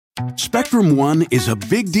Spectrum One is a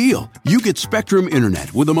big deal. You get Spectrum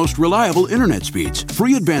Internet with the most reliable internet speeds,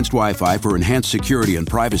 free advanced Wi-Fi for enhanced security and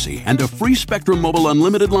privacy, and a free Spectrum Mobile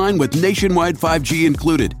Unlimited line with nationwide 5G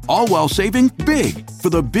included, all while saving big. For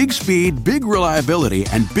the big speed, big reliability,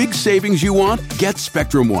 and big savings you want, get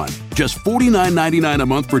Spectrum One. Just $49.99 a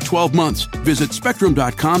month for 12 months. Visit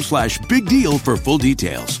spectrum.com/big deal for full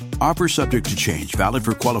details. Offer subject to change. Valid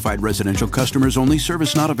for qualified residential customers only.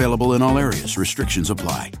 Service not available in all areas. Restrictions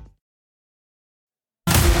apply.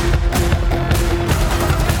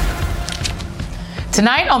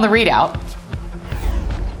 Tonight on the ReidOut.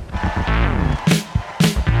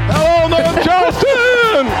 Hello, North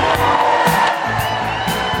Charleston!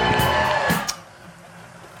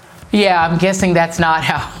 Yeah, I'm guessing that's not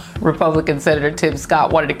how Republican Senator Tim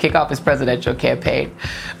Scott wanted to kick off his presidential campaign.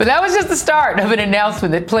 But that was just the start of an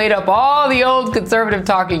announcement that played up all the old conservative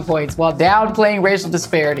talking points while downplaying racial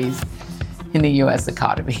disparities in the U.S.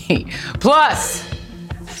 economy. Plus,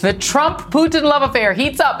 the Trump-Putin love affair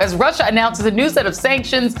heats up as Russia announces a new set of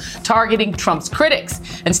sanctions targeting Trump's critics.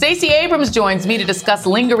 And Stacey Abrams joins me to discuss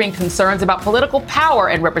lingering concerns about political power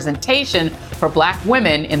and representation for black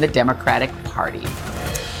women in the Democratic Party.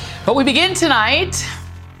 But we begin tonight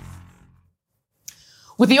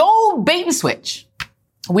with the old bait and switch.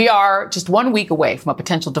 We are just 1 week away from a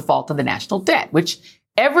potential default of the national debt, which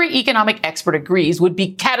every economic expert agrees would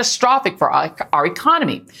be catastrophic for our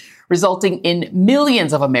economy, resulting in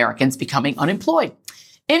millions of Americans becoming unemployed.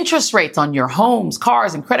 Interest rates on your homes,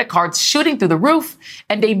 cars, and credit cards shooting through the roof,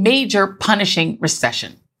 and a major punishing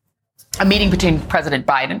recession. A meeting between President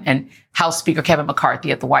Biden and House Speaker Kevin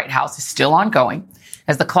McCarthy at the White House is still ongoing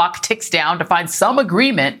as the clock ticks down to find some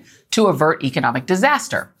agreement to avert economic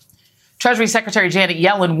disaster. Treasury Secretary Janet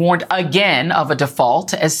Yellen warned again of a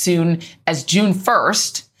default as soon as June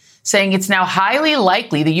 1st, saying it's now highly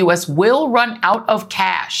likely the U.S. will run out of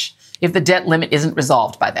cash if the debt limit isn't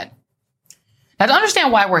resolved by then. Now, to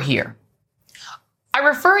understand why we're here, I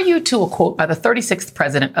refer you to a quote by the 36th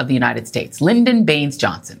President of the United States, Lyndon Baines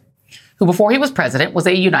Johnson, who before he was president was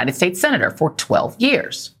a United States Senator for 12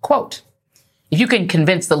 years. Quote, "If you can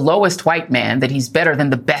convince the lowest white man that he's better than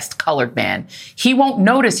the best colored man, he won't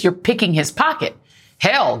notice you're picking his pocket.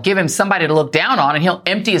 Hell, give him somebody to look down on and he'll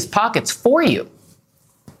empty his pockets for you."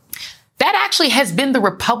 That actually has been the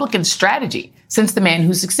Republican strategy since the man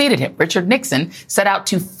who succeeded him, Richard Nixon, set out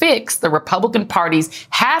to fix the Republican Party's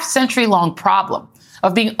half-century-long problem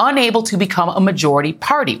of being unable to become a majority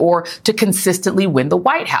party or to consistently win the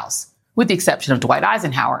White House, with the exception of Dwight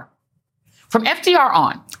Eisenhower. From FDR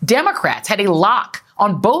on, Democrats had a lock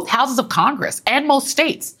on both houses of Congress and most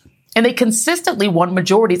states, and they consistently won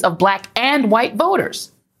majorities of black and white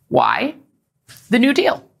voters. Why? The New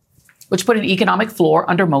Deal, which put an economic floor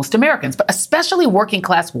under most Americans, but especially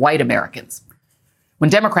working-class white Americans. When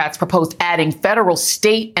Democrats proposed adding federal and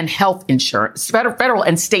state health insurance,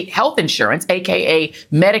 aka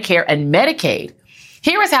Medicare and Medicaid,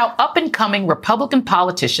 here is how up-and-coming Republican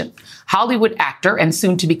politician, Hollywood actor, and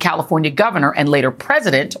soon-to-be California governor and later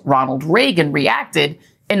president Ronald Reagan reacted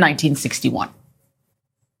in 1961.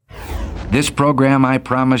 This program, I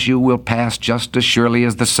promise you, will pass just as surely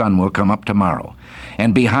as the sun will come up tomorrow.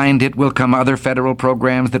 And behind it will come other federal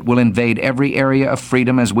programs that will invade every area of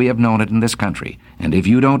freedom as we have known it in this country. And if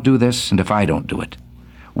you don't do this, and if I don't do it,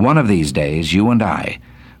 one of these days, you and I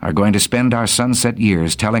are going to spend our sunset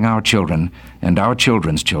years telling our children and our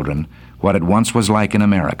children's children what it once was like in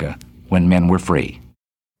America when men were free.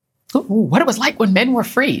 Ooh, what it was like when men were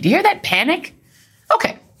free. Do you hear that panic?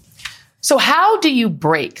 Okay. So how do you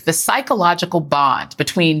break the psychological bond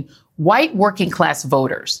between white working class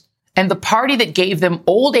voters and the party that gave them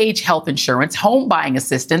old age health insurance, home buying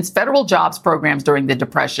assistance, federal jobs programs during the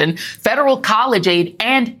Depression, federal college aid,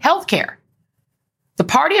 and health care? The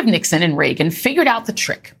party of Nixon and Reagan figured out the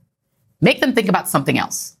trick. Make them think about something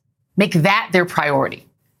else. Make that their priority.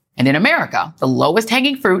 And in America, the lowest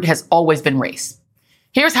hanging fruit has always been race.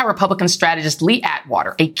 Here's how Republican strategist Lee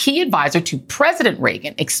Atwater, a key advisor to President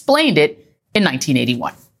Reagan, explained it in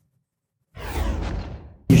 1981.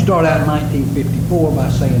 You start out in 1954 by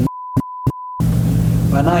saying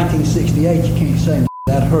by 1968 you can't say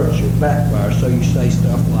that hurts your backfire, so you say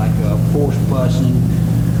stuff like forced busing,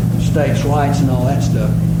 states' rights and all that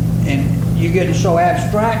stuff. And you're getting so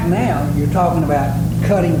abstract now, you're talking about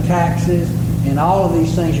cutting taxes and all of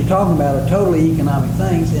these things you're talking about are totally economic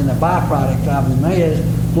things, and the byproduct of them is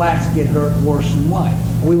blacks get hurt worse than whites.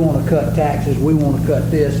 We want to cut taxes, we want to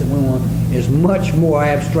cut this, and we want is much more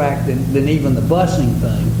abstract than even the busing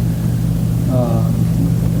thing,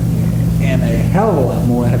 and a hell of a lot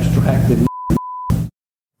more abstract than.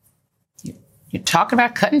 You're talking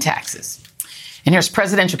about cutting taxes. And here's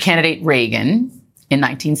presidential candidate Reagan in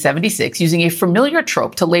 1976 using a familiar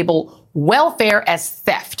trope to label welfare as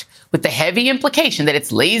theft, with the heavy implication that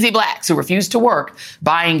it's lazy blacks who refuse to work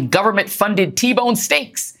buying government-funded T-bone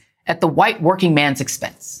steaks at the white working man's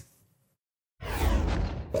expense.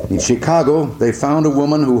 In Chicago, they found a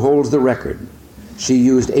woman who holds the record. She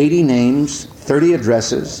used 80 names, 30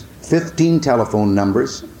 addresses, 15 telephone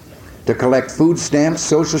numbers to collect food stamps,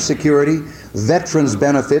 Social Security, veterans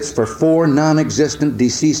benefits for 4 non-existent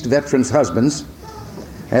deceased veterans' husbands,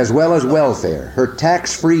 as well as welfare. Her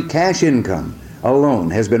tax-free cash income alone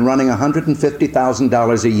has been running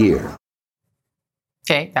 $150,000 a year.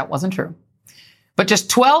 Okay, that wasn't true. But just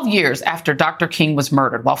 12 years after Dr. King was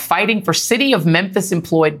murdered while fighting for City of Memphis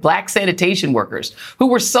employed black sanitation workers who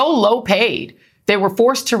were so low paid, they were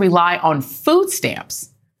forced to rely on food stamps,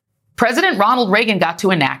 President Ronald Reagan got to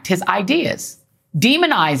enact his ideas.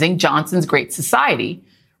 Demonizing Johnson's Great Society,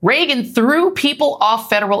 Reagan threw people off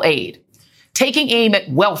federal aid, taking aim at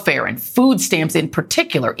welfare and food stamps in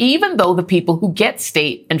particular, even though the people who get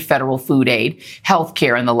state and federal food aid, health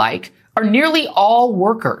care and the like, are nearly all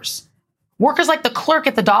workers. Workers like the clerk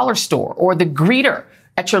at the dollar store or the greeter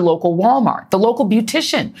at your local Walmart, the local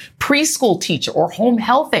beautician, preschool teacher or home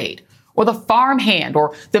health aide, or the farmhand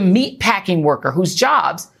or the meat packing worker whose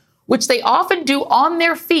jobs, which they often do on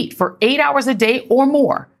their feet for 8 hours a day or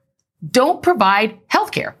more, don't provide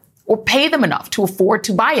health care or pay them enough to afford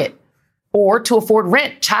to buy it or to afford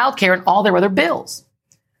rent, childcare, and all their other bills.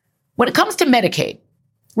 When it comes to Medicaid,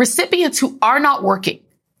 recipients who are not working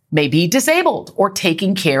may be disabled or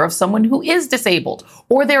taking care of someone who is disabled,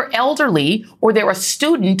 or they're elderly, or they're a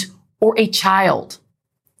student or a child.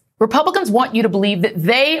 Republicans want you to believe that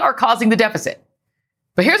they are causing the deficit.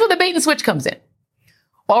 But here's where the bait and switch comes in.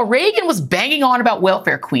 While Reagan was banging on about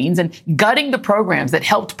welfare queens and gutting the programs that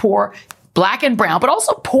helped poor black and brown, but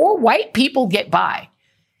also poor white people get by,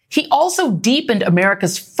 he also deepened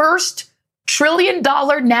America's first $1 trillion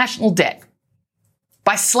national debt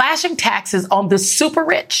by slashing taxes on the super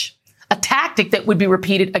rich, a tactic that would be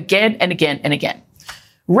repeated again and again and again.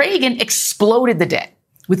 Reagan exploded the debt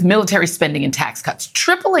with military spending and tax cuts,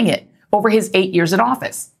 tripling it over his 8 years in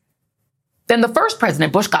office. Then the first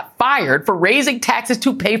President Bush got fired for raising taxes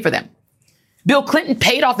to pay for them. Bill Clinton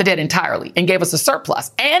paid off the debt entirely and gave us a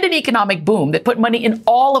surplus and an economic boom that put money in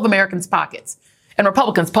all of Americans' pockets. And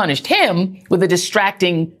Republicans punished him with a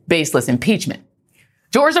distracting, baseless impeachment.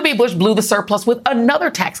 George W. Bush blew the surplus with another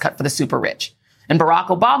tax cut for the super rich. And Barack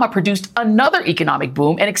Obama produced another economic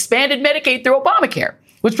boom and expanded Medicaid through Obamacare,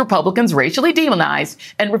 which Republicans racially demonized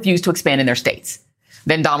and refused to expand in their states.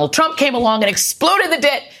 Then Donald Trump came along and exploded the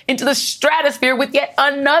debt into the stratosphere with yet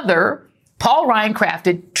another Paul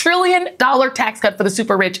Ryan-crafted $1 trillion tax cut for the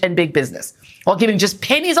super rich and big business, while giving just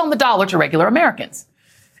pennies on the dollar to regular Americans.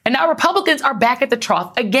 And now Republicans are back at the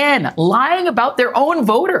trough again, lying about their own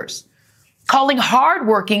voters, calling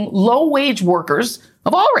hardworking, low-wage workers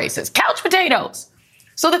of all races couch potatoes,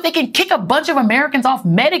 so that they can kick a bunch of Americans off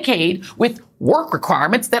Medicaid with work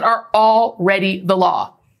requirements that are already the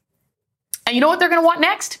law. And you know what they're going to want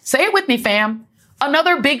next? Say it with me, fam.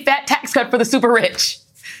 Another big fat tax cut for the super rich.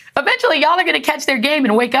 Eventually, y'all are going to catch their game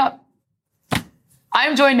and wake up. I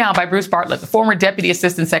am joined now by Bruce Bartlett, the former Deputy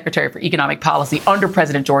Assistant Secretary for Economic Policy under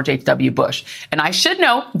President George H.W. Bush. And I should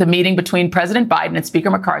note the meeting between President Biden and Speaker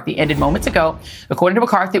McCarthy ended moments ago. According to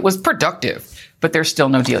McCarthy, it was productive, but there's still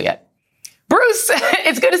no deal yet. Bruce,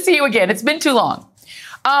 it's good to see you again. It's been too long.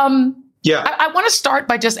 I want to start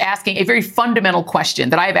by just asking a very fundamental question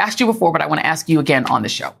that I have asked you before, but I want to ask you again on the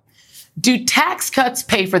show. Do tax cuts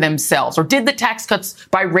pay for themselves, or did the tax cuts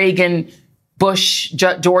by Reagan, Bush,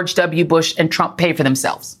 George W. Bush, and Trump pay for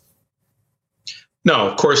themselves? No,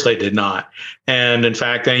 of course they did not. And in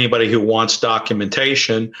fact, anybody who wants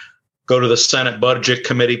documentation, go to the Senate Budget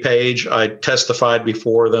Committee page. I testified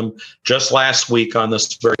before them just last week on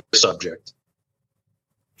this very subject.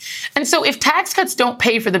 And so if tax cuts don't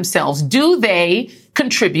pay for themselves, do they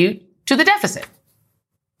contribute to the deficit?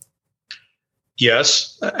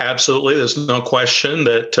 Yes, absolutely. There's no question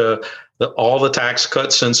that all the tax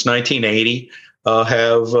cuts since 1980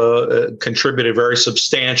 have contributed very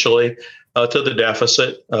substantially to the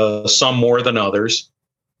deficit, some more than others.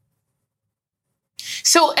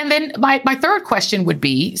 So, and then my third question would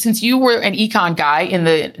be, since you were an econ guy in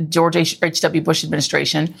the George H.W. Bush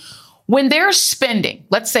administration, when they're spending,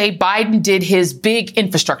 let's say Biden did his big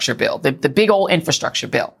infrastructure bill, the big old infrastructure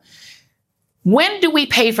bill. When do we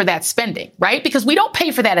pay for that spending, right? Because we don't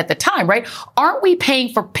pay for that at the time, right? Aren't we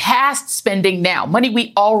paying for past spending now, money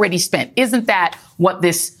we already spent? Isn't that what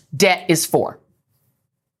this debt is for?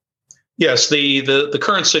 Yes, the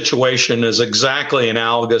current situation is exactly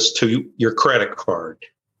analogous to your credit card.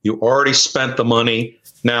 You already spent the money.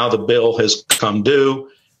 Now the bill has come due.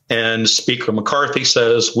 And Speaker McCarthy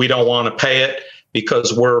says we don't want to pay it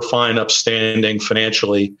because we're fine, upstanding,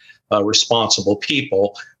 financially responsible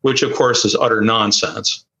people, which, of course, is utter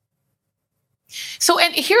nonsense. So,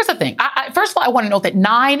 and here's the thing. First of all, I want to note that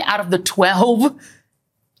 9 out of the 12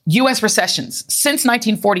 U.S. recessions since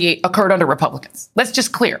 1948 occurred under Republicans. Let's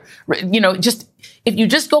just clear. Just if you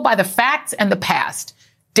just go by the facts and the past,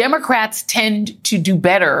 Democrats tend to do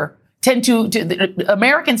better.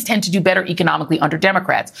 Americans tend to do better economically under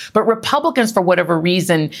Democrats, but Republicans, for whatever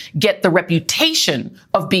reason, get the reputation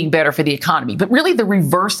of being better for the economy. But really, the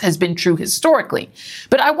reverse has been true historically.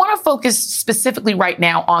 But I want to focus specifically right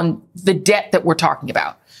now on the debt that we're talking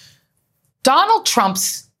about. Donald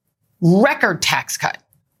Trump's record tax cut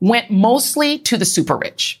went mostly to the super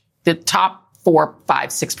rich. The top 4, 5,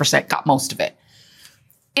 6% got most of it.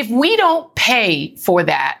 If we don't pay for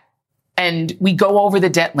that and we go over the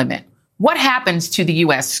debt limit, what happens to the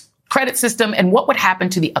U.S. credit system and what would happen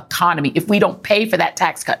to the economy if we don't pay for that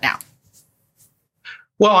tax cut now?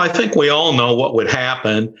 Well, I think we all know what would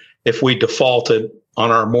happen if we defaulted on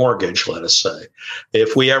our mortgage, let us say.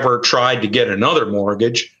 If we ever tried to get another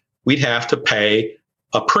mortgage, we'd have to pay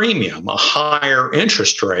a premium, a higher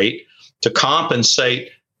interest rate to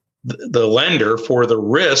compensate the lender for the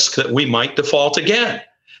risk that we might default again.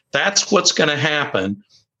 That's what's going to happen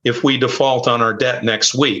if we default on our debt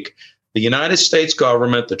next week. The United States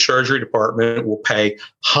government, the Treasury Department, will pay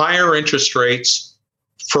higher interest rates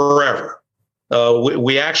forever.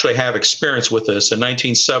 We actually have experience with this. In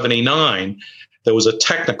 1979, there was a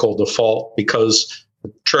technical default because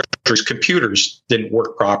the Treasury's computers didn't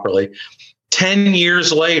work properly. 10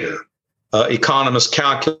 years later, economists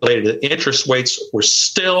calculated that interest rates were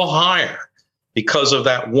still higher because of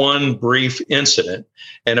that one brief incident.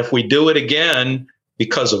 And if we do it again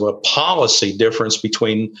because of a policy difference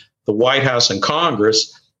between the White House and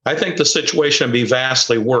Congress, I think the situation would be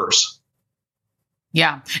vastly worse.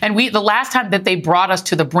 Yeah. And the last time that they brought us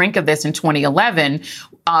to the brink of this in 2011,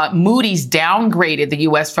 Moody's downgraded the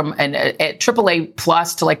U.S. from at AAA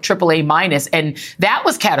plus to like AAA minus. And that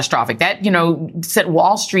was catastrophic. That, sent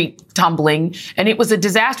Wall Street tumbling, and it was a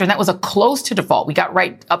disaster. And that was a close to default. We got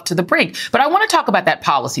right up to the brink. But I want to talk about that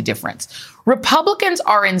policy difference. Republicans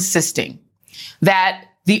are insisting that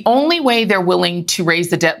the only way they're willing to raise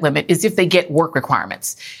the debt limit is if they get work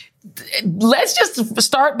requirements. Let's just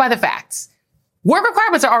start by the facts. Work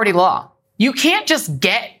requirements are already law. You can't just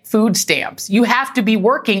get food stamps. You have to be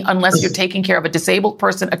working unless you're taking care of a disabled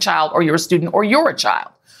person, a child, or you're a student, or you're a child.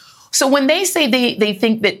 So when they say they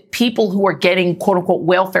think that people who are getting quote unquote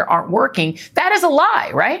welfare aren't working, that is a lie,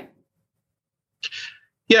 right?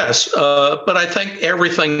 Yes, but I think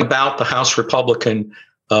everything about the House Republican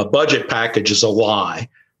budget package is a lie.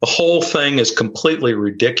 The whole thing is completely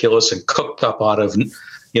ridiculous and cooked up out of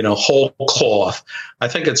whole cloth. I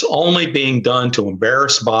think it's only being done to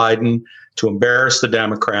embarrass Biden, to embarrass the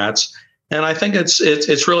Democrats. And I think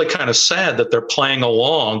it's really kind of sad that they're playing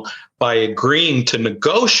along by agreeing to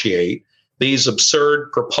negotiate these absurd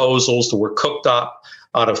proposals that were cooked up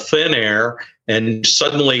out of thin air and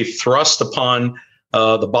suddenly thrust upon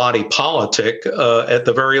the body politic at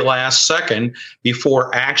the very last second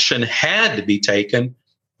before action had to be taken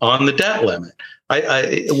on the debt limit.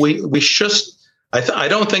 I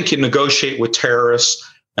don't think you negotiate with terrorists,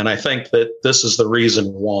 and I think that this is the reason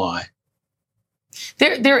why.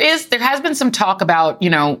 There has been some talk about,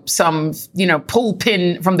 some pull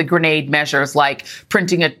pin from the grenade measures like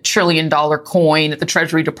printing $1 trillion coin at the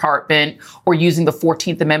Treasury Department or using the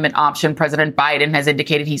 14th Amendment option. President Biden has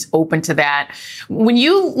indicated he's open to that. When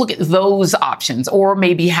you look at those options, or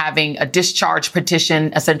maybe having a discharge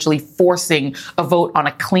petition, essentially forcing a vote on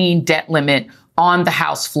a clean debt limit on the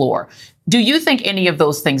House floor, do you think any of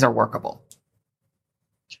those things are workable?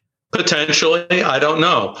 Potentially, I don't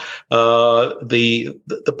know.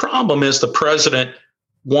 The problem is the president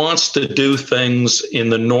wants to do things in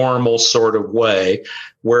the normal sort of way,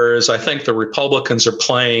 whereas I think the Republicans are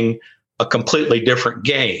playing a completely different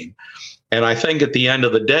game. And I think at the end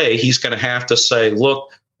of the day, he's going to have to say,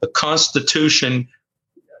 look, the Constitution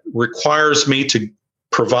requires me to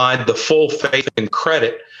provide the full faith and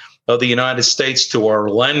credit of the United States to our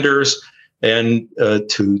lenders and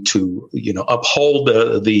to uphold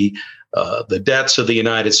the debts of the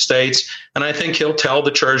United States. And I think he'll tell the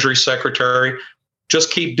Treasury Secretary, just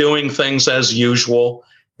keep doing things as usual.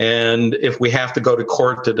 And if we have to go to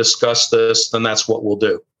court to discuss this, then that's what we'll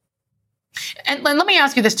do. And let me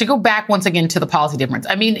ask you this, to go back once again to the policy difference.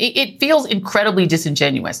 I mean, it feels incredibly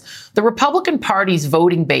disingenuous. The Republican Party's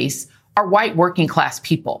voting base are white working class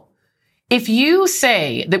people. If you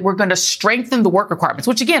say that we're going to strengthen the work requirements,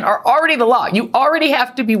 which again are already the law, you already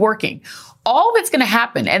have to be working. All that's going to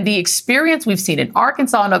happen, and the experience we've seen in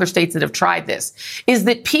Arkansas and other states that have tried this, is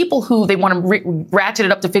that people who they want to ratchet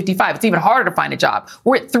it up to 55, it's even harder to find a job.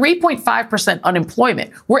 We're at 3.5%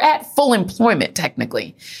 unemployment. We're at full employment,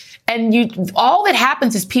 technically. And all that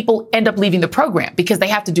happens is people end up leaving the program because they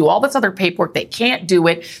have to do all this other paperwork. They can't do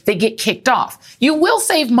it. They get kicked off. You will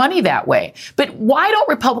save money that way. But why don't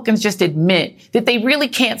Republicans just admit that they really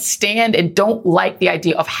can't stand and don't like the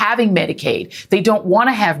idea of having Medicaid? They don't want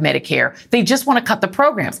to have Medicare. They just want to cut the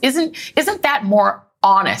programs. Isn't that more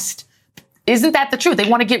honest? Isn't that the truth? They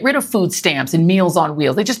want to get rid of food stamps and Meals on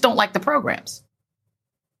Wheels. They just don't like the programs.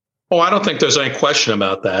 Oh, I don't think there's any question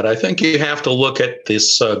about that. I think you have to look at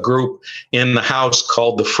this group in the House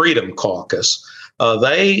called the Freedom Caucus.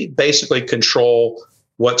 They basically control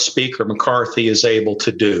what Speaker McCarthy is able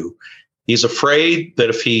to do. He's afraid that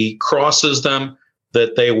if he crosses them,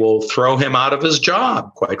 that they will throw him out of his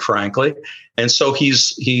job, quite frankly. And so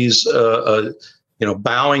he's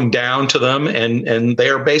bowing down to them, and they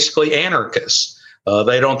are basically anarchists.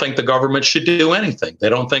 They don't think the government should do anything. They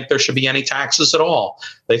don't think there should be any taxes at all.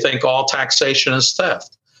 They think all taxation is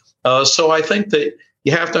theft. So I think that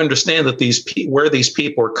you have to understand that where these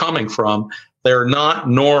people are coming from, they're not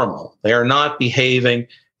normal. They are not behaving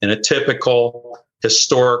in a typical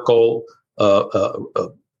historical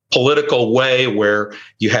political way where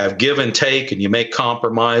you have give and take and you make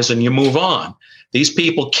compromise and you move on. These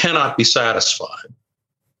people cannot be satisfied.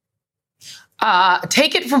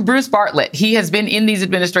 Take it from Bruce Bartlett. He has been in these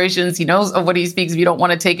administrations. He knows of what he speaks. If you don't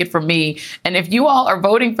want to take it from me. And if you all are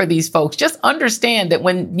voting for these folks, just understand that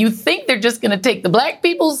when you think they're just going to take the black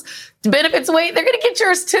people's benefits away, they're going to get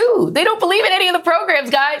yours too. They don't believe in any of the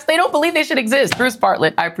programs, guys. They don't believe they should exist. Bruce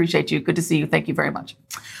Bartlett, I appreciate you. Good to see you. Thank you very much.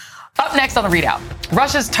 Up next on the ReidOut,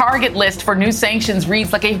 Russia's target list for new sanctions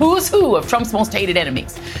reads like a who's who of Trump's most hated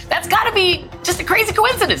enemies. That's got to be just a crazy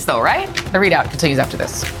coincidence, though, right? The ReidOut continues after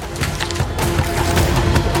this.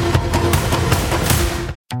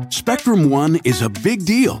 Spectrum One is a big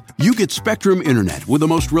deal. You get Spectrum Internet with the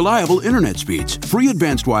most reliable internet speeds, free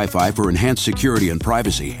advanced Wi-Fi for enhanced security and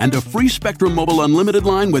privacy, and a free Spectrum Mobile unlimited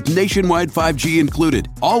line with nationwide 5G included,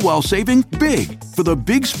 all while saving big. For the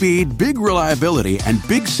big speed, big reliability, and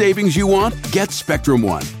big savings you want, get Spectrum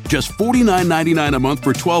One. Just $49.99 a month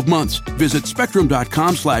for 12 months. Visit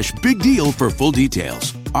spectrum.com/big deal for full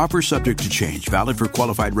details. Offer subject to change. Valid for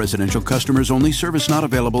qualified residential customers only. Service not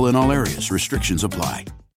available in all areas. Restrictions apply.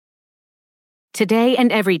 Today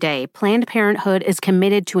and every day, Planned Parenthood is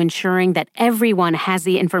committed to ensuring that everyone has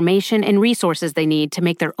the information and resources they need to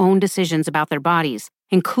make their own decisions about their bodies,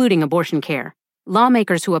 including abortion care.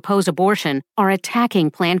 Lawmakers who oppose abortion are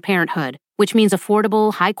attacking Planned Parenthood, which means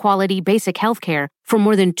affordable, high-quality, basic health care for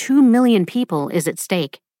more than 2 million people is at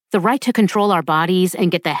stake. The right to control our bodies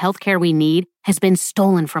and get the health care we need has been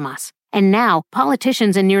stolen from us. And now,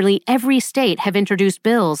 politicians in nearly every state have introduced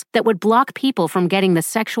bills that would block people from getting the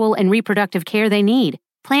sexual and reproductive care they need.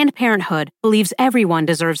 Planned Parenthood believes everyone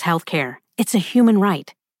deserves health care. It's a human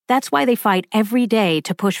right. That's why they fight every day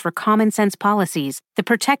to push for common-sense policies that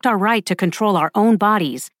protect our right to control our own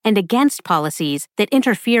bodies and against policies that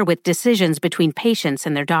interfere with decisions between patients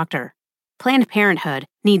and their doctor. Planned Parenthood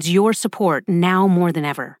needs your support now more than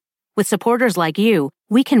ever. With supporters like you,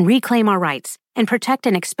 we can reclaim our rights and protect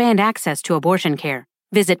and expand access to abortion care.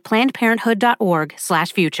 Visit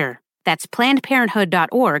PlannedParenthood.org/future. That's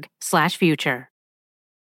PlannedParenthood.org/future.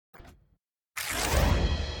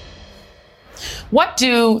 What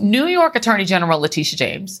do New York Attorney General Letitia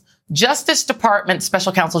James, Justice Department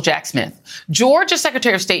Special Counsel Jack Smith, Georgia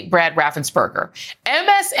Secretary of State Brad Raffensperger,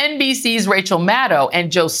 MSNBC's Rachel Maddow, and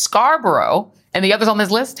Joe Scarborough, and the others on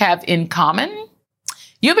this list have in common?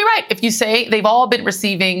 You'll be right if you say they've all been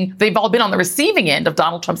on the receiving end of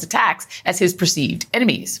Donald Trump's attacks as his perceived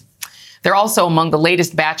enemies. They're also among the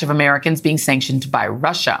latest batch of Americans being sanctioned by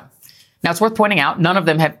Russia. Now, it's worth pointing out, none of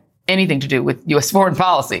them have anything to do with U.S. foreign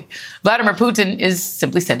policy. Vladimir Putin is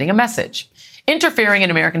simply sending a message, interfering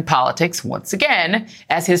in American politics once again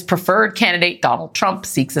as his preferred candidate, Donald Trump,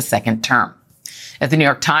 seeks a second term. As the New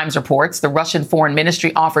York Times reports, the Russian Foreign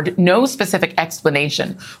Ministry offered no specific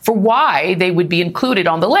explanation for why they would be included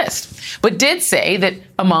on the list, but did say that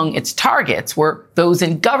among its targets were those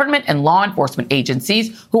in government and law enforcement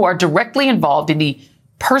agencies who are directly involved in the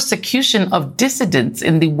persecution of dissidents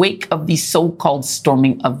in the wake of the so-called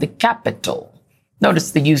storming of the Capitol.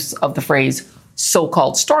 Notice the use of the phrase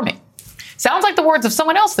so-called storming. Sounds like the words of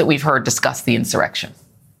someone else that we've heard discuss the insurrection.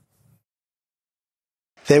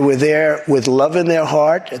 They were there with love in their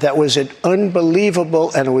heart. That was an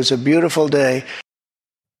unbelievable, and it was a beautiful day.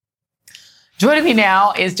 Joining me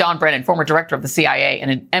now is John Brennan, former director of the CIA and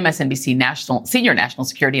an MSNBC senior national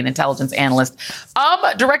security and intelligence analyst.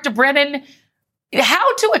 Director Brennan,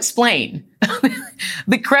 how to explain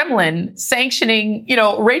the Kremlin sanctioning,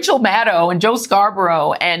 Rachel Maddow and Joe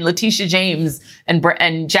Scarborough and Letitia James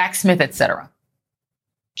and Jack Smith, et cetera?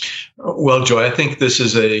 Well, Joy, I think this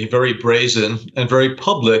is a very brazen and very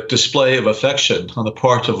public display of affection on the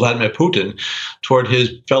part of Vladimir Putin toward his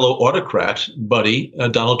fellow autocrat buddy,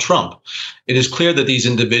 Donald Trump. It is clear that these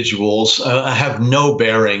individuals have no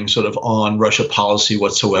bearing sort of on Russia policy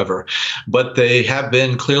whatsoever, but they have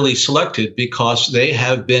been clearly selected because they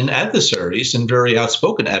have been adversaries and very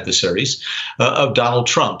outspoken adversaries of Donald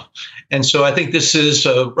Trump. And so I think this is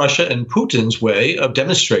Russia and Putin's way of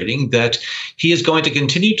demonstrating that he is going to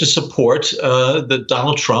continue to support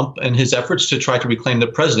Donald Trump and his efforts to try to reclaim the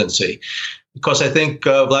presidency. Because I think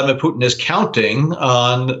Vladimir Putin is counting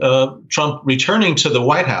on Trump returning to the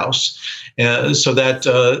White House so that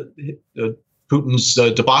Putin's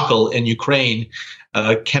debacle in Ukraine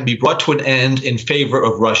can be brought to an end in favor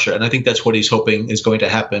of Russia. And I think that's what he's hoping is going to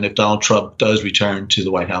happen if Donald Trump does return to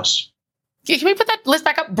the White House. Can we put that list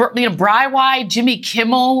back up? Breitbart, Jimmy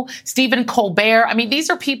Kimmel, Stephen Colbert. I mean, these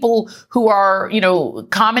are people who are,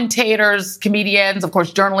 commentators, comedians, of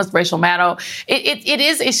course, journalists, Rachel Maddow. It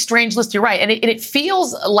is a strange list. You're right. And it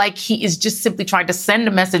feels like he is just simply trying to send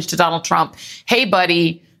a message to Donald Trump. Hey,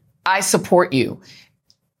 buddy, I support you.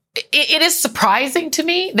 It is surprising to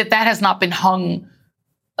me that has not been hung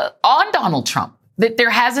on Donald Trump, that there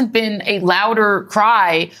hasn't been a louder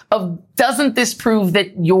cry of, doesn't this prove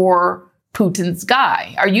that you're Putin's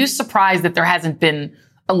guy? Are you surprised that there hasn't been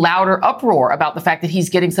a louder uproar about the fact that he's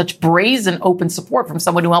getting such brazen open support from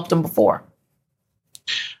someone who helped him before?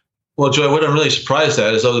 Well, Joy, what I'm really surprised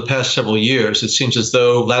at is over the past several years, it seems as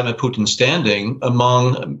though Vladimir Putin's standing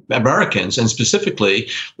among Americans, and specifically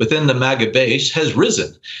within the MAGA base, has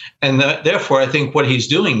risen. And therefore, I think what he's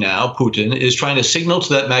doing now, Putin, is trying to signal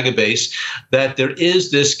to that MAGA base that there is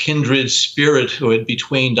this kindred spirithood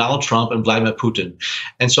between Donald Trump and Vladimir Putin.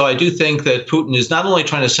 And so I do think that Putin is not only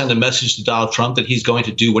trying to send a message to Donald Trump that he's going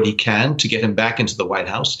to do what he can to get him back into the White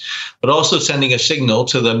House, but also sending a signal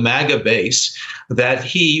to the MAGA base that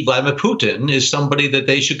Vladimir Putin, is somebody that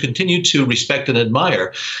they should continue to respect and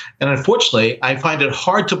admire. And unfortunately, I find it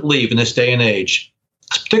hard to believe in this day and age,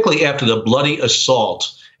 particularly after the bloody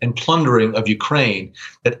assault and plundering of Ukraine,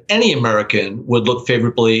 that any American would look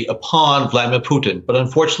favorably upon Vladimir Putin. But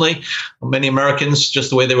unfortunately, many Americans, just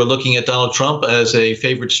the way they were looking at Donald Trump as a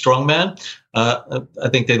favorite strongman, I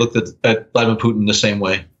think they looked at Vladimir Putin the same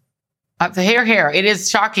way. Here. It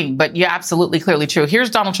is shocking, but yeah, absolutely, clearly true.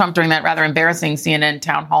 Here's Donald Trump during that rather embarrassing CNN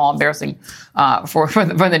town hall, embarrassing for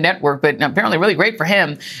the network, but apparently really great for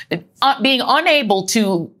him, being unable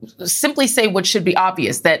to simply say what should be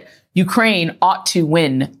obvious, that Ukraine ought to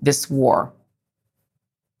win this war.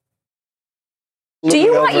 Do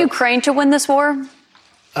you want Ukraine to win this war?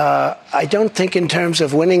 I don't think in terms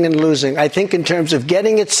of winning and losing. I think in terms of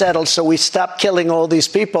getting it settled so we stop killing all these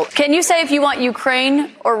people. Can you say if you want Ukraine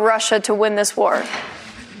or Russia to win this war?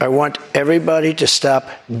 I want everybody to stop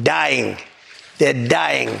dying. They're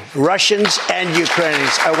dying. Russians and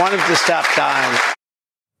Ukrainians. I want them to stop dying.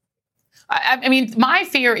 I mean, my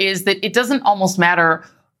fear is that it doesn't almost matter.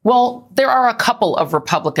 Well, there are a couple of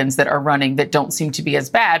Republicans that are running that don't seem to be as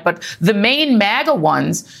bad, but the main MAGA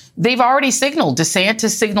ones, they've already signaled, DeSantis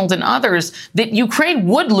signaled and others, that Ukraine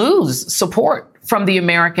would lose support from the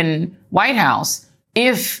American White House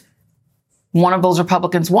if one of those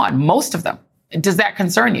Republicans won, most of them. Does that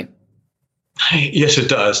concern you? Yes, it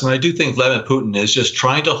does. And I do think Vladimir Putin is just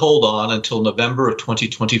trying to hold on until November of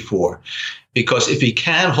 2024. Because if he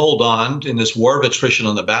can hold on in this war of attrition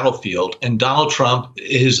on the battlefield and Donald Trump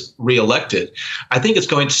is reelected, I think it's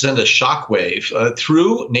going to send a shockwave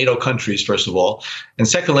through NATO countries, first of all. And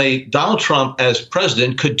secondly, Donald Trump as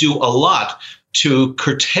president could do a lot to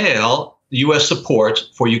curtail U.S. support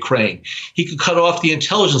for Ukraine. He could cut off the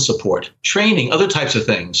intelligence support, training, other types of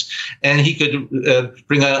things. And he could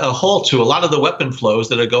bring a halt to a lot of the weapon flows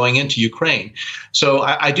that are going into Ukraine. So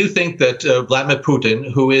I do think that Vladimir Putin,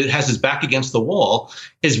 who has his back against the wall,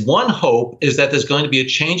 his one hope is that there's going to be a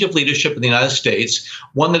change of leadership in the United States,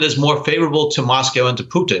 one that is more favorable to Moscow and to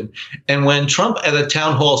Putin. And when Trump at a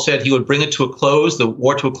town hall said he would bring it to a close, the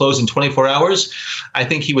war to a close in 24 hours, I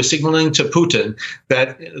think he was signaling to Putin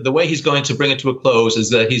that the way he's going to bring it to a close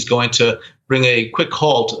is that he's going to bring a quick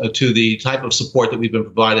halt to the type of support that we've been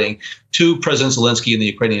providing to President Zelensky and the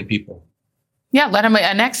Ukrainian people. Yeah, let him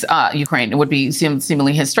annex Ukraine. It would be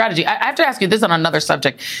seemingly his strategy. I have to ask you this on another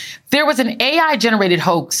subject. There was an AI-generated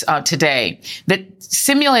hoax today that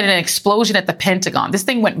simulated an explosion at the Pentagon. This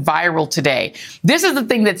thing went viral today. This is the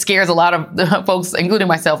thing that scares a lot of folks, including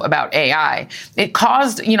myself, about AI. It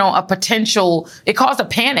caused, it caused a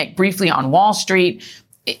panic briefly on Wall Street.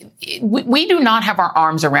 We do not have our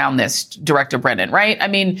arms around this, Director Brennan, right? I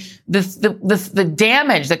mean, the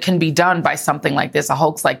damage that can be done by something like this, a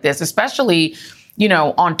hoax like this, especially,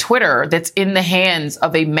 on Twitter, that's in the hands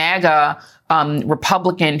of a MAGA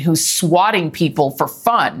Republican who's swatting people for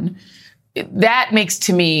fun. That makes,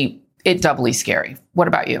 to me, it doubly scary. What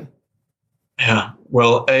about you? Yeah,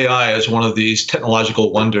 well, AI is one of these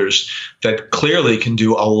technological wonders that clearly can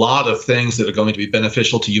do a lot of things that are going to be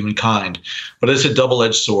beneficial to humankind, but it's a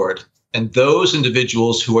double-edged sword. And those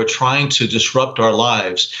individuals who are trying to disrupt our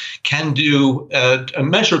lives can do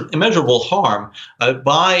immeasurable harm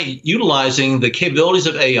by utilizing the capabilities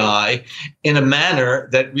of AI in a manner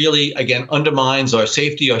that really, again, undermines our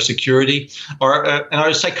safety, our security, and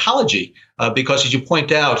our psychology. Because as you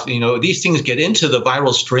point out, these things get into the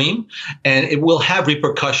viral stream and it will have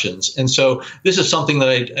repercussions. And so this is something that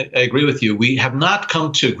I agree with you. We have not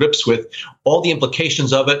come to grips with all the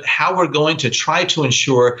implications of it, how we're going to try to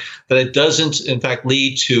ensure that it doesn't, in fact,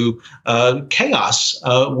 lead to chaos,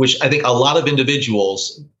 which I think a lot of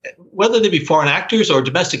individuals, whether they be foreign actors or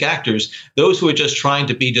domestic actors, those who are just trying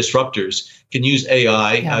to be disruptors can use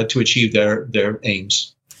AI to achieve their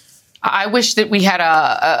aims. I wish that we had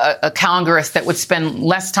a Congress that would spend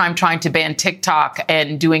less time trying to ban TikTok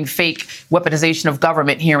and doing fake weaponization of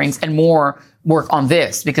government hearings and more work on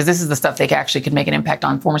this, because this is the stuff they actually could make an impact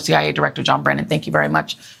on. Former CIA Director John Brennan, thank you very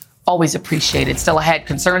much. Always appreciated. Still ahead,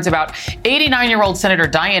 concerns about 89-year-old Senator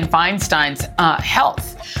Dianne Feinstein's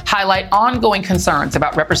health highlight ongoing concerns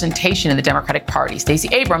about representation in the Democratic Party. Stacey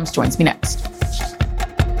Abrams joins me next.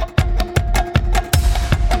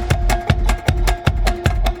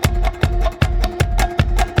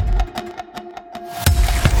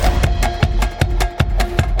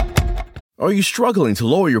 Are you struggling to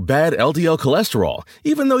lower your bad LDL cholesterol,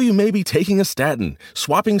 even though you may be taking a statin,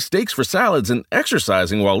 swapping steaks for salads, and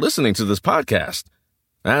exercising while listening to this podcast?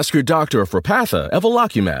 Ask your doctor if Repatha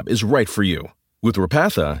Evolocumab is right for you. With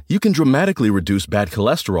Repatha, you can dramatically reduce bad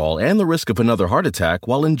cholesterol and the risk of another heart attack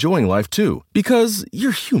while enjoying life too, because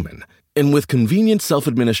you're human. And with convenient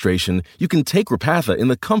self-administration, you can take Repatha in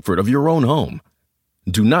the comfort of your own home.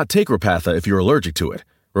 Do not take Repatha if you're allergic to it.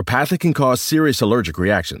 Repatha can cause serious allergic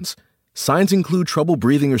reactions. Signs include trouble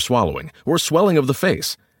breathing or swallowing, or swelling of the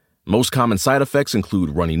face. Most common side effects include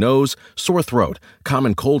runny nose, sore throat,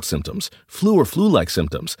 common cold symptoms, flu or flu-like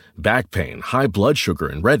symptoms, back pain, high blood sugar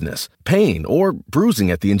and redness, pain, or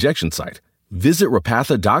bruising at the injection site. Visit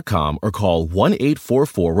Repatha.com or call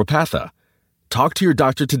 1-844-REPATHA. Talk to your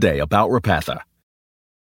doctor today about Repatha.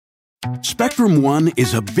 Spectrum One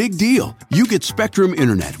is a big deal. You get Spectrum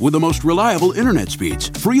Internet with the most reliable internet speeds,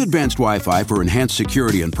 free advanced Wi-Fi for enhanced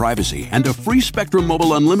security and privacy, and a free Spectrum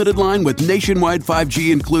Mobile Unlimited line with nationwide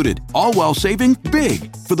 5G included, all while saving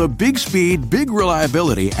big. For the big speed, big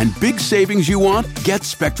reliability, and big savings you want, get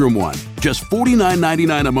Spectrum One. Just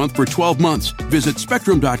 $49.99 a month for 12 months. Visit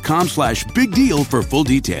spectrum.com/big deal for full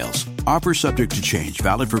details. Offer subject to change.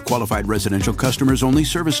 Valid for qualified residential customers only.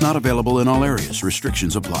 Service not available in all areas.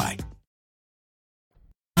 Restrictions apply.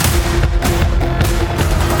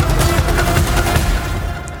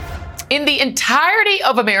 In the entirety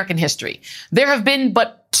of American history, there have been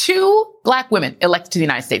but 2 black women elected to the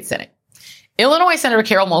United States Senate. Illinois Senator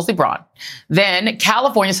Carol Moseley Braun, then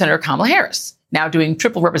California Senator Kamala Harris, now doing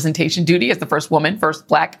triple representation duty as the first woman, first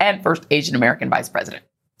black, and first Asian American vice president.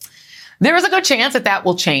 There is a good chance that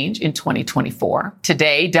will change in 2024.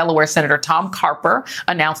 Today, Delaware Senator Tom Carper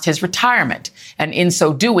announced his retirement, and in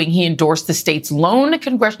so doing, he endorsed the state's lone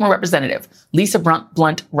congressional representative, Lisa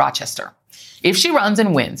Blunt Rochester. If she runs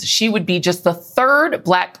and wins, she would be just the 3rd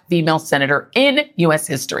black female senator in U.S.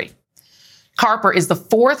 history. Carper is the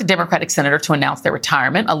 4th Democratic senator to announce their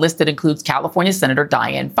retirement. A list that includes California Senator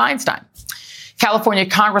Dianne Feinstein. California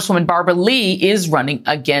Congresswoman Barbara Lee is running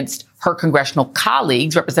against her congressional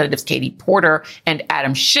colleagues, Representatives Katie Porter and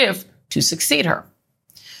Adam Schiff, to succeed her.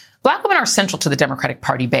 Black women are central to the Democratic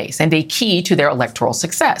Party base and a key to their electoral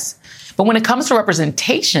success. But when it comes to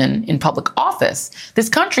representation in public office, this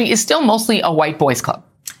country is still mostly a white boys club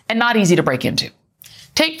and not easy to break into.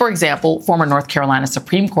 Take, for example, former North Carolina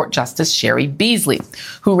Supreme Court Justice Sherry Beasley,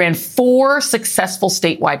 who ran 4 successful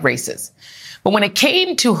statewide races. But when it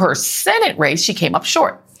came to her Senate race, she came up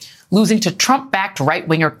short, losing to Trump-backed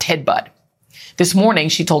right-winger Ted Budd. This morning,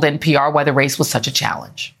 she told NPR why the race was such a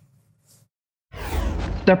challenge.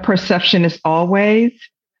 the perception is always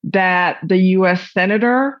that the U.S.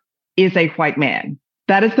 senator is a white man.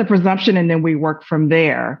 That is the presumption, and then we work from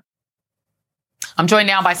there. I'm joined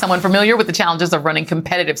now by someone familiar with the challenges of running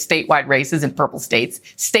competitive statewide races in purple states,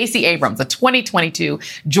 Stacey Abrams, a 2022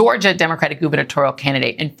 Georgia Democratic gubernatorial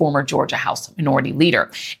candidate and former Georgia House Minority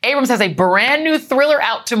Leader. Abrams has a brand new thriller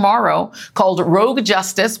out tomorrow called Rogue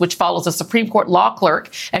Justice, which follows a Supreme Court law clerk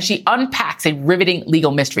as she unpacks a riveting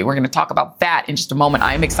legal mystery. We're going to talk about that in just a moment.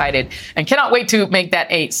 I am excited and cannot wait to make that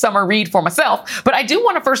a summer read for myself. But I do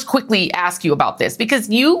want to first quickly ask you about this, because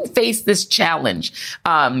you face this challenge,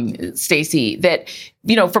 Stacey, that,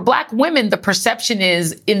 you know, for Black women, the perception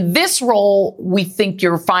is in this role, we think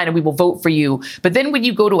you're fine and we will vote for you. But then when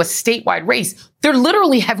you go to a statewide race, there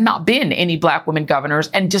literally have not been any Black women governors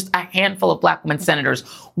and just a handful of Black women senators.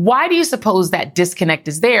 Why do you suppose that disconnect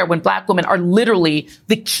is there when Black women are literally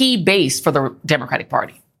the key base for the Democratic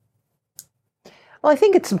Party? Well, I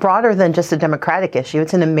think it's broader than just a Democratic issue.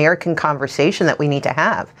 It's an American conversation that we need to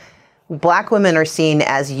have. Black women are seen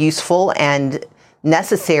as useful and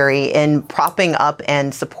necessary in propping up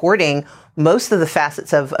and supporting most of the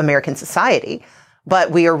facets of American society,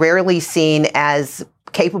 but we are rarely seen as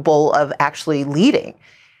capable of actually leading.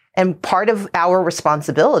 And part of our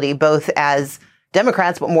responsibility, both as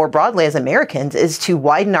Democrats, but more broadly as Americans, is to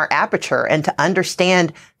widen our aperture and to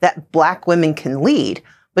understand that Black women can lead.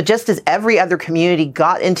 But just as every other community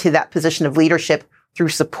got into that position of leadership through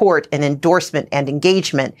support and endorsement and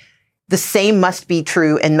engagement, the same must be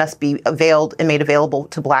true and must be availed and made available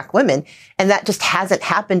to Black women. And that just hasn't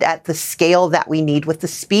happened at the scale that we need with the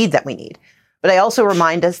speed that we need. But I also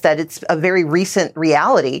remind us that it's a very recent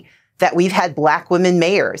reality that we've had Black women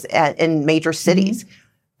mayors in major cities. Mm-hmm.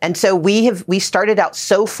 And so we started out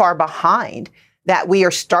so far behind that we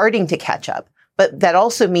are starting to catch up. But that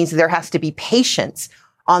also means there has to be patience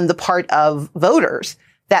on the part of voters,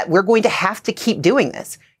 that we're going to have to keep doing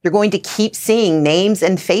this. You're going to keep seeing names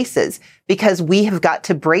and faces, because we have got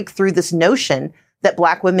to break through this notion that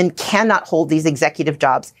Black women cannot hold these executive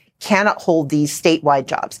jobs, cannot hold these statewide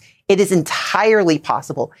jobs. It is entirely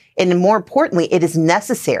possible. And more importantly, it is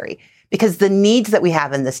necessary, because the needs that we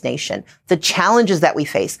have in this nation, the challenges that we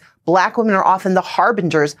face, Black women are often the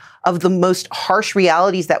harbingers of the most harsh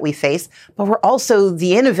realities that we face, but we're also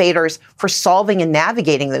the innovators for solving and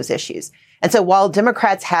navigating those issues. And so while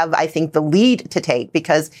Democrats have, I think, the lead to take,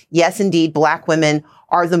 because yes, indeed, Black women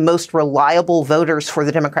are the most reliable voters for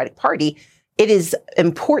the Democratic Party, it is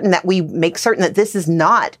important that we make certain that this is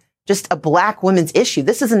not just a Black women's issue.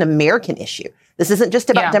 This is an American issue. This isn't just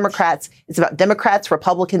about Democrats. It's about Democrats,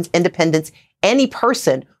 Republicans, independents. Any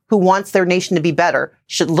person who wants their nation to be better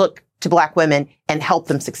should look to Black women and help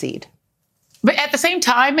them succeed. But at the same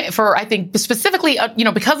time, I think specifically,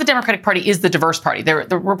 because the Democratic Party is the diverse party, the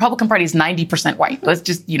Republican Party is 90% white. Let's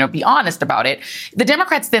just, be honest about it. The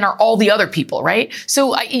Democrats then are all the other people, right?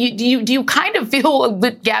 So do you kind of feel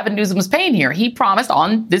that Gavin Newsom's pain here? He promised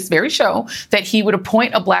on this very show that he would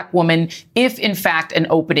appoint a Black woman if, in fact, an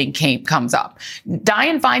opening comes up.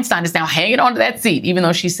 Dianne Feinstein is now hanging on to that seat, even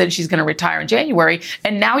though she said she's going to retire in January.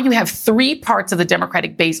 And now you have three parts of the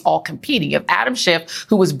Democratic base all competing. You have Adam Schiff,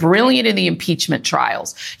 who was brilliant in the impeachment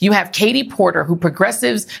trials. You have Katie Porter, who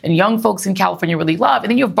progressives and young folks in California really love.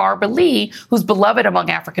 And then you have Barbara Lee, who's beloved among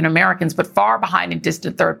African Americans, but far behind in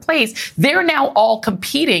distant third place. They're now all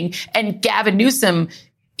competing, and Gavin Newsom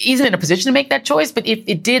isn't in a position to make that choice. But if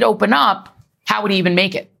it did open up, how would he even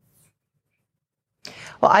make it?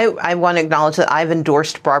 Well, I want to acknowledge that I've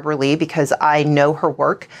endorsed Barbara Lee because I know her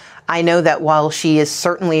work. I know that while she is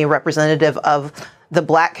certainly a representative of the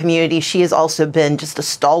Black community, she has also been just a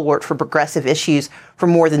stalwart for progressive issues for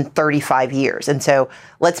more than 35 years. And so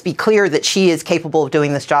let's be clear that she is capable of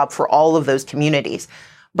doing this job for all of those communities.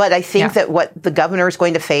 But I think that what the governor is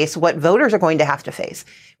going to face, what voters are going to have to face,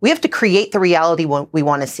 we have to create the reality we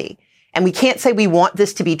want to see. And we can't say we want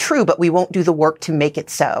this to be true, but we won't do the work to make it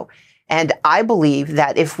so. And I believe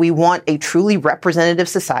that if we want a truly representative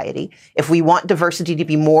society, if we want diversity to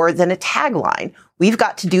be more than a tagline, we've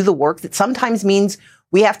got to do the work that sometimes means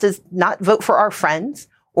we have to not vote for our friends,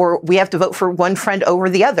 or we have to vote for one friend over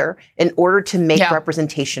the other in order to make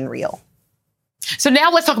representation real. So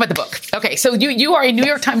now let's talk about the book. Okay, so you are a New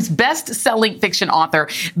York Times best-selling fiction author,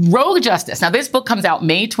 Rogue Justice. Now, this book comes out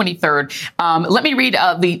May 23rd. Let me read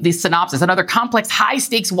the synopsis. Another complex,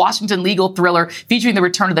 high-stakes Washington legal thriller featuring the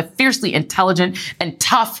return of the fiercely intelligent and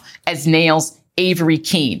tough as nails Avery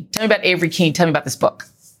Keene. Tell me about Avery Keene. Tell me about this book.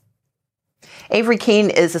 Avery Keene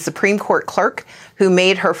is a Supreme Court clerk who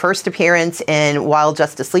made her first appearance in While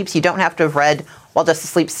Justice Sleeps. You don't have to have read While Justice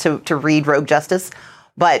Sleeps to read Rogue Justice.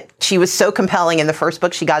 But she was so compelling in the first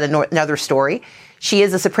book, she got another story. She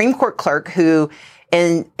is a Supreme Court clerk who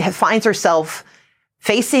finds herself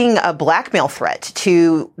facing a blackmail threat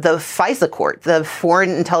to the FISA court, the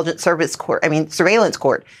Foreign Intelligence Service Court, surveillance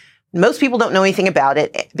court. Most people don't know anything about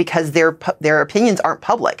it because their opinions aren't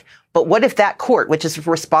public. But what if that court, which is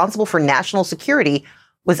responsible for national security,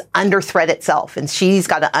 was under threat itself? And she's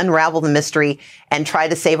got to unravel the mystery and try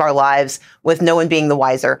to save our lives with no one being the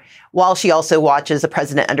wiser, while she also watches the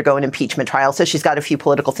president undergo an impeachment trial. So she's got a few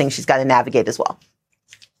political things she's got to navigate as well.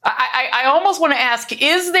 I almost want to ask,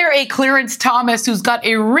 is there a Clarence Thomas who's got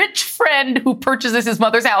a rich friend who purchases his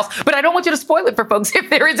mother's house? But I don't want you to spoil it for folks if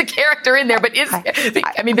there is a character in there. But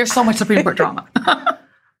there's so much Supreme Court drama.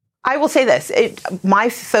 I will say this. My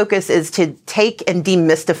focus is to take and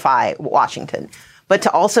demystify Washington, but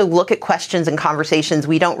to also look at questions and conversations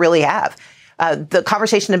we don't really have. The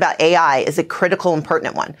conversation about AI is a critical and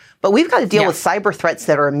pertinent one, but we've got to deal with cyber threats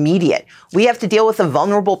that are immediate. We have to deal with a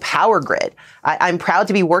vulnerable power grid. I'm proud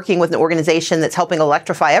to be working with an organization that's helping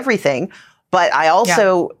electrify everything, but I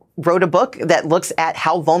also wrote a book that looks at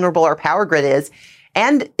how vulnerable our power grid is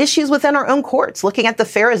and issues within our own courts, looking at the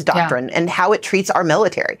Ferris Doctrine and how it treats our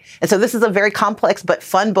military. And so this is a very complex but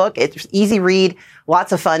fun book. It's easy read,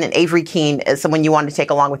 lots of fun, and Avery Keene is someone you want to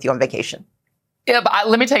take along with you on vacation. Yeah, but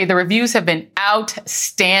let me tell you, the reviews have been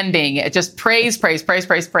outstanding. Just praise, praise, praise,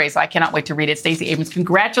 praise, praise. I cannot wait to read it. Stacey Abrams,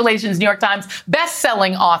 congratulations, New York Times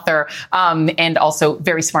best-selling author, and also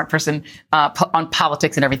very smart person on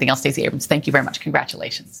politics and everything else. Stacey Abrams, thank you very much.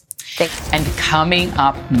 Congratulations. Thanks. And coming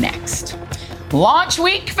up next, launch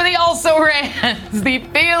week for the also-rans. The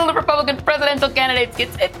field of Republican presidential candidates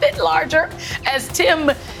gets a bit larger as Tim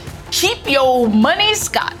Keep Your Money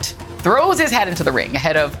Scott throws his hat into the ring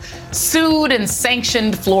ahead of sued and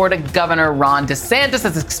sanctioned Florida Governor Ron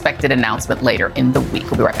DeSantis' expected announcement later in the week.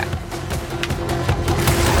 We'll be right back.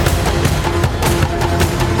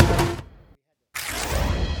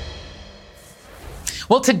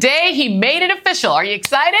 Well, today he made it official. Are you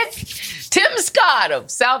excited? Tim Scott of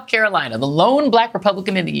South Carolina, the lone black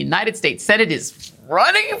Republican in the United States Senate, is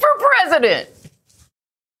running for president.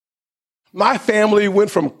 My family went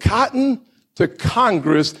from cotton to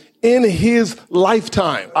Congress in his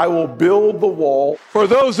lifetime. I will build the wall. For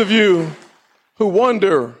those of you who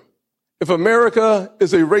wonder if America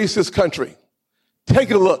is a racist country,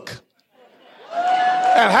 take a look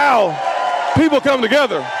at how people come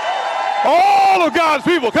together. All of God's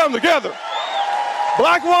people come together.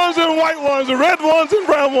 Black ones and white ones, and red ones and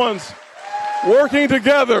brown ones, working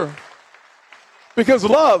together. Because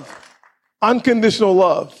love, unconditional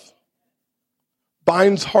love,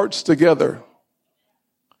 binds hearts together.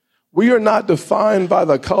 We are not defined by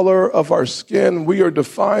the color of our skin. We are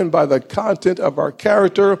defined by the content of our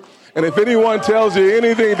character. And if anyone tells you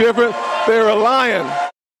anything different, they're lying.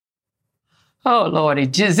 Oh, Lordy.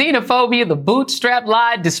 Xenophobia, the bootstrap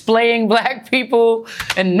lie, displaying black people,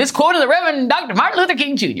 and misquoting the Reverend Dr. Martin Luther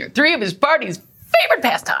King Jr., three of his party's favorite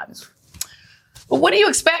pastimes. But what do you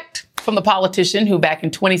expect from the politician who back in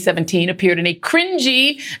 2017 appeared in a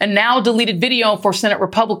cringy and now deleted video for Senate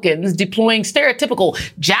Republicans deploying stereotypical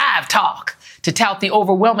jive talk to tout the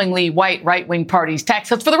overwhelmingly white right-wing party's tax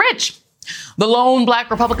cuts for the rich? The lone black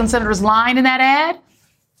Republican senator's line in that ad?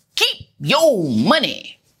 Keep your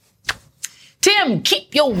money. Tim,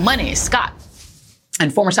 keep your money, Scott.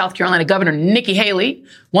 And former South Carolina Governor Nikki Haley,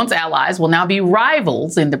 once allies, will now be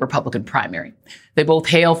rivals in the Republican primary. They both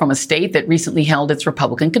hail from a state that recently held its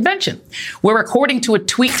Republican convention, where, according to a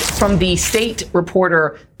tweet from the state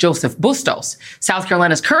reporter Joseph Bustos, South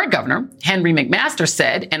Carolina's current governor, Henry McMaster,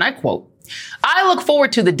 said, and I quote, "I look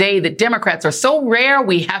forward to the day that Democrats are so rare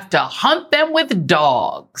we have to hunt them with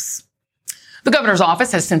dogs." The governor's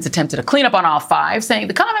office has since attempted a cleanup on all five, saying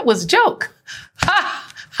the comment was a joke. Ha!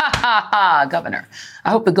 Ha ha ha, Governor. I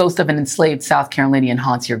hope the ghost of an enslaved South Carolinian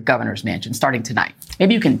haunts your governor's mansion starting tonight.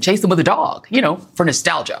 Maybe you can chase them with a dog, for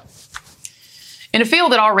nostalgia. In a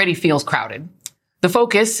field that already feels crowded, the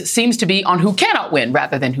focus seems to be on who cannot win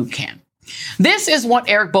rather than who can. This is what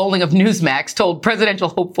Eric Bolling of Newsmax told presidential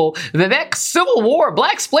hopeful Vivek Civil War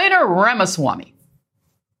black-splainer Ramaswamy.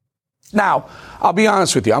 Now, I'll be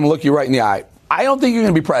honest with you. I'm going to look you right in the eye. I don't think you're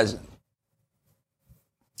going to be president.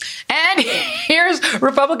 And here's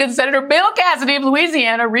Republican Senator Bill Cassidy of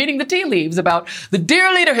Louisiana reading the tea leaves about the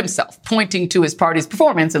dear leader himself, pointing to his party's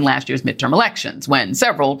performance in last year's midterm elections when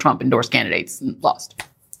several Trump-endorsed candidates lost.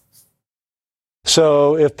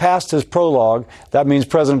 So if past his prologue, that means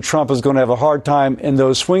President Trump is going to have a hard time in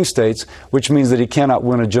those swing states, which means that he cannot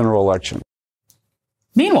win a general election.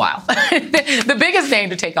 Meanwhile, the biggest name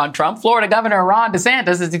to take on Trump, Florida Governor Ron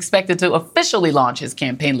DeSantis, is expected to officially launch his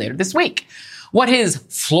campaign later this week. what his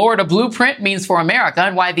Florida blueprint means for America,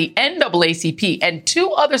 and why the NAACP and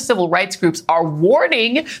 2 other civil rights groups are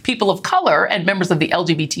warning people of color and members of the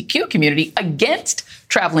LGBTQ community against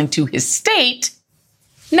traveling to his state.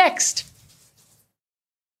 Next.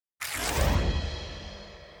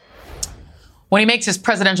 When he makes his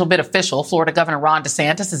presidential bid official, Florida Governor Ron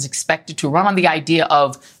DeSantis is expected to run on the idea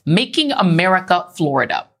of making America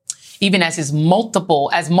Florida, even as multiple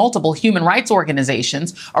human rights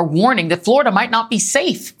organizations are warning that Florida might not be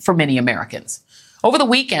safe for many Americans. Over the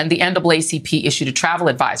weekend, the NAACP issued a travel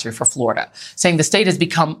advisory for Florida, saying the state has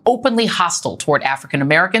become openly hostile toward African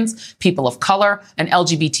Americans, people of color, and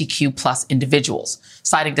LGBTQ plus individuals,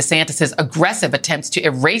 citing DeSantis' aggressive attempts to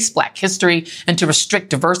erase Black history and to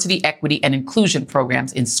restrict diversity, equity, and inclusion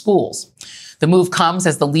programs in schools. The move comes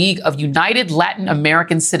as the League of United Latin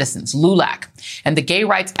American Citizens, LULAC, and the gay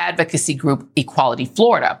rights advocacy group Equality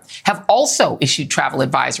Florida have also issued travel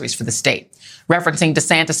advisories for the state, referencing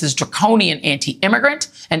DeSantis' draconian anti-immigrant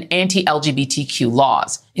and anti-LGBTQ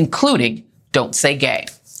laws, including Don't Say Gay.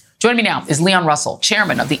 Joining me now is Leon Russell,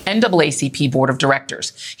 chairman of the NAACP Board of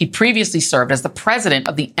Directors. He previously served as the president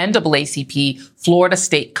of the NAACP Florida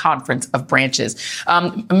State Conference of Branches.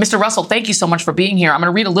 Mr. Russell, thank you so much for being here. I'm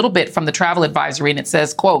going to read a little bit from the travel advisory, and it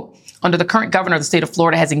says, quote, under the current governor of the state of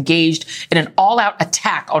Florida has engaged in an all-out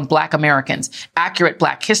attack on Black Americans, accurate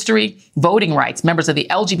Black history, voting rights, members of the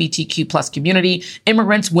LGBTQ plus community,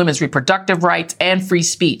 immigrants, women's reproductive rights, and free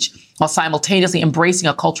speech, while simultaneously embracing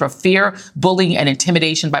a culture of fear, bullying, and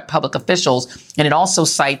intimidation by public officials. And it also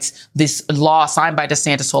cites this law signed by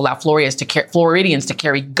DeSantis to allow Floridians to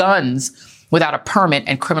carry guns without a permit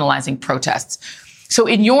and criminalizing protests. So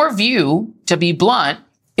in your view, to be blunt,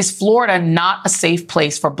 is Florida not a safe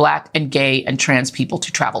place for Black and gay and trans people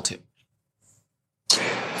to travel to?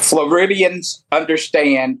 Floridians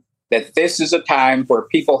understand that this is a time where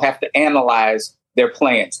people have to analyze their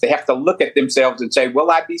plans. They have to look at themselves and say, will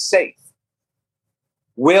I be safe?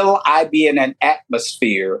 Will I be in an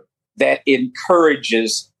atmosphere that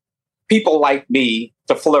encourages people like me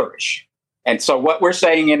to flourish? And so what we're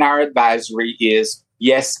saying in our advisory is,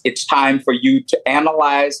 yes, it's time for you to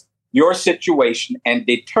analyze your situation and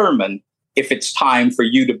determine if it's time for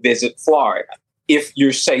you to visit Florida, if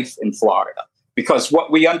you're safe in Florida. Because what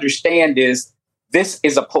we understand is this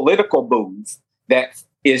is a political move that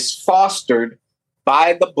is fostered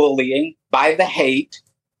by the bullying, by the hate,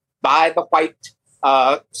 by the white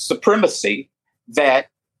supremacy that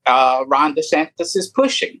Ron DeSantis is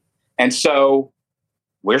pushing. And so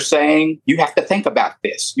we're saying you have to think about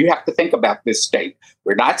this. You have to think about this state.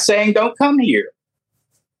 We're not saying don't come here.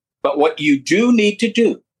 But what you do need to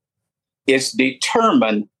do is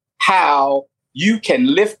determine how you can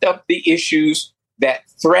lift up the issues that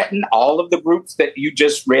threaten all of the groups that you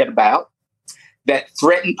just read about, that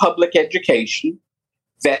threaten public education,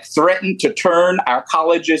 that threaten to turn our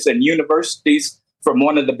colleges and universities from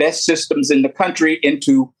one of the best systems in the country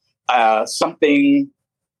into something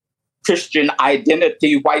Christian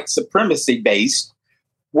identity, white supremacy based.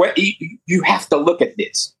 Where you have to look at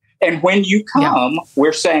this. And when you come,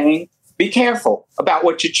 we're saying, be careful about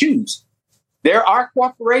what you choose. There are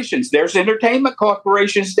corporations, there's entertainment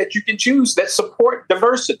corporations that you can choose that support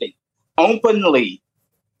diversity, openly,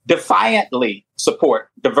 defiantly support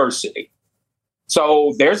diversity.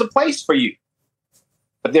 So there's a place for you.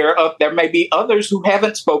 But there may be others who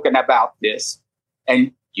haven't spoken about this,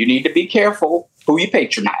 and you need to be careful who you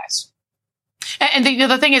patronize. And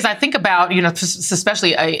the thing is, I think about,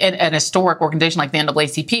 especially an historic organization like the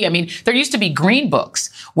NAACP. I mean, there used to be green books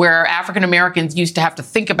where African Americans used to have to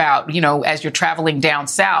think about, as you're traveling down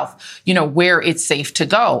south, where it's safe to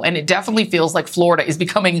go. And it definitely feels like Florida is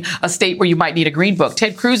becoming a state where you might need a green book.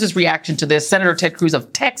 Ted Cruz's reaction to this, Senator Ted Cruz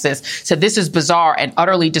of Texas, said this is bizarre and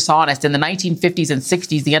utterly dishonest. In the 1950s and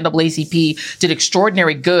 60s, the NAACP did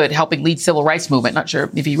extraordinary good helping lead civil rights movement. Not sure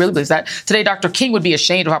if he really believes that. Today, Dr. King would be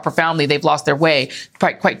ashamed of how profoundly they've lost their way.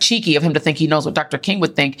 Quite cheeky of him to think he knows what Dr. King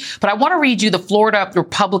would think. But I want to read you the Florida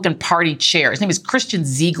Republican Party chair. His name is Christian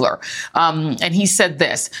Ziegler. And he said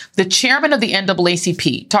this: the chairman of the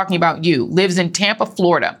NAACP, talking about you, lives in Tampa,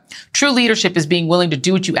 Florida. True leadership is being willing to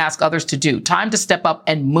do what you ask others to do. Time to step up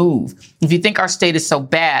and move. If you think our state is so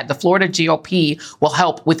bad, the Florida GOP will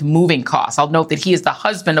help with moving costs. I'll note that he is the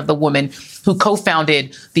husband of the woman who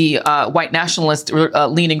co-founded the white nationalist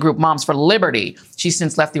leaning group Moms for Liberty. She's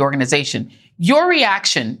since left the organization. Your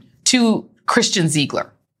reaction to Christian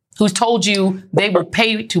Ziegler, who's told you they will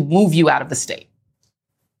pay to move you out of the state?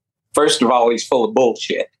 First of all, he's full of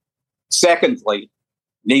bullshit. Secondly,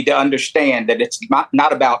 need to understand that it's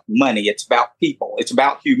not about money. It's about people. It's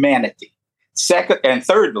about humanity.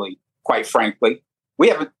 Thirdly, quite frankly, we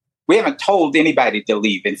have We haven't told anybody to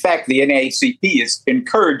leave. In fact, the NAACP is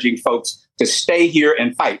encouraging folks to stay here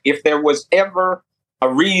and fight. If there was ever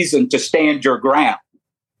a reason to stand your ground,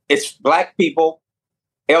 it's Black people,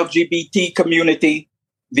 LGBT community,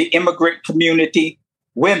 the immigrant community.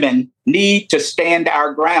 Women need to stand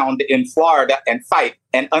our ground in Florida and fight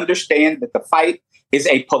and understand that the fight is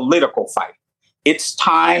a political fight. It's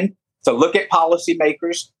time to look at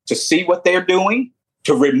policymakers, to see what they're doing,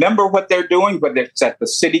 to remember what they're doing, whether it's at the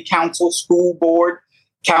city council, school board,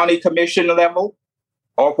 county commission level,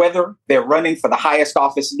 or whether they're running for the highest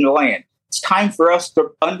office in the land. It's time for us to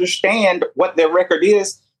understand what their record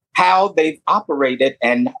is, how they've operated.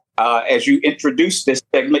 And as you introduced this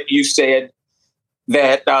segment, you said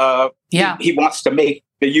that he wants to make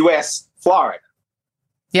the U.S. Florida.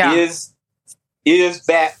 Yeah. Is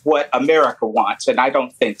that what America wants? And I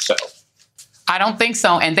don't think so. I don't think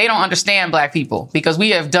so. And they don't understand Black people, because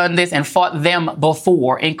we have done this and fought them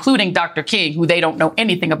before, including Dr. King, who they don't know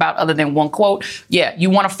anything about other than one quote. Yeah, you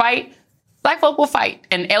want to fight? Black folk will fight.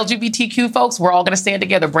 And LGBTQ folks, we're all going to stand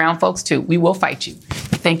together. Brown folks, too. We will fight you.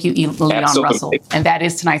 Thank you, Leon Russell. And that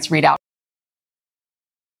is tonight's ReidOut.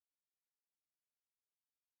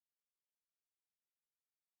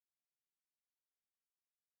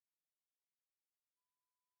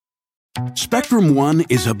 Spectrum One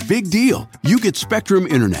is a big deal. You get Spectrum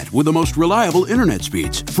Internet with the most reliable internet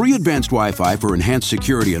speeds, free advanced Wi-Fi for enhanced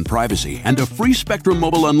security and privacy, and a free Spectrum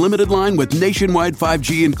Mobile Unlimited line with nationwide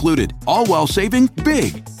 5G included, all while saving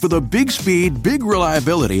big. For the big speed, big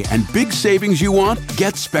reliability, and big savings you want,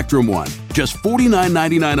 get Spectrum One. Just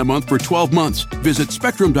 $49.99 a month for 12 months. Visit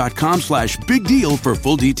spectrum.com/big deal for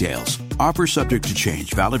full details. Offer subject to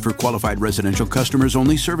change. Valid for qualified residential customers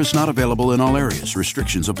only. Service not available in all areas.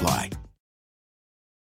 Restrictions apply.